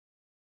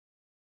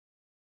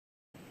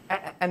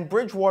And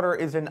Bridgewater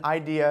is an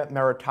idea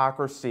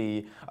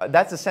meritocracy.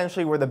 That's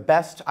essentially where the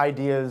best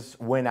ideas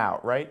win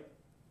out, right?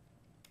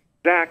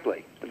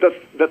 Exactly.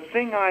 The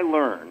thing I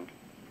learned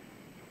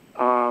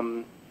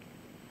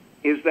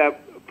is that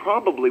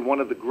probably one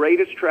of the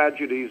greatest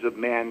tragedies of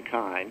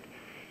mankind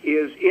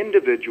is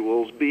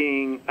individuals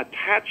being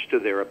attached to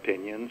their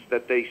opinions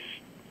that they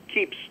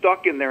keep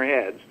stuck in their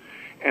heads,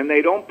 and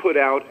they don't put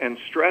out and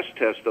stress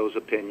test those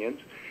opinions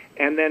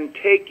and then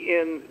take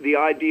in the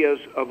ideas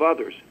of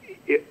others.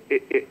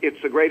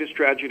 It's the greatest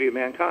tragedy of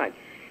mankind,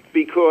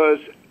 because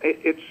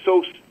it's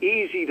so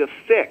easy to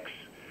fix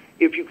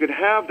if you could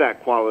have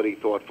that quality,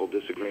 thoughtful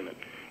disagreement.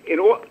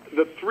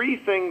 The three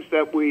things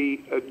that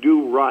we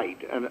do right,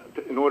 and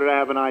in order to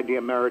have an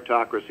idea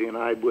meritocracy, and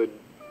I would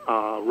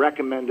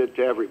recommend it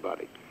to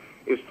everybody,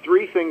 is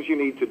three things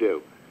you need to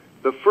do.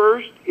 The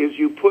first is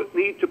you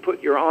need to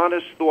put your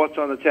honest thoughts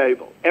on the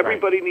table.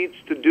 Everybody needs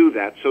to do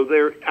that so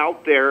they're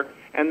out there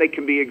and they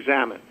can be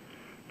examined.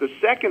 The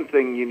second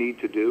thing you need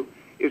to do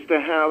is to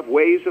have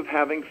ways of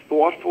having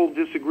thoughtful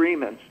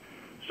disagreements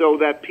so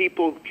that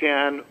people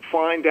can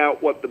find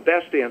out what the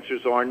best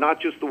answers are, not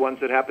just the ones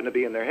that happen to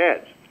be in their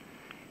heads.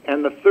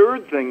 And the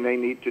third thing they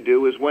need to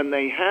do is, when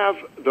they have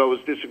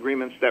those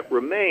disagreements that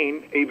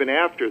remain even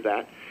after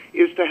that,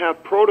 is to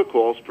have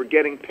protocols for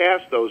getting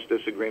past those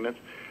disagreements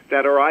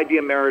that are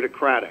idea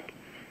meritocratic.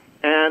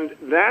 And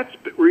that's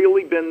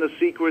really been the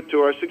secret to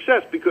our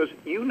success, because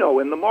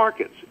in the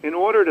markets, in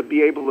order to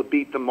be able to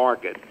beat the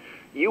market,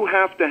 you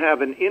have to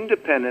have an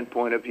independent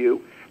point of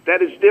view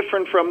that is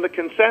different from the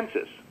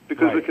consensus,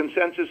 because the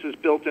consensus is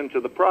built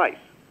into the price.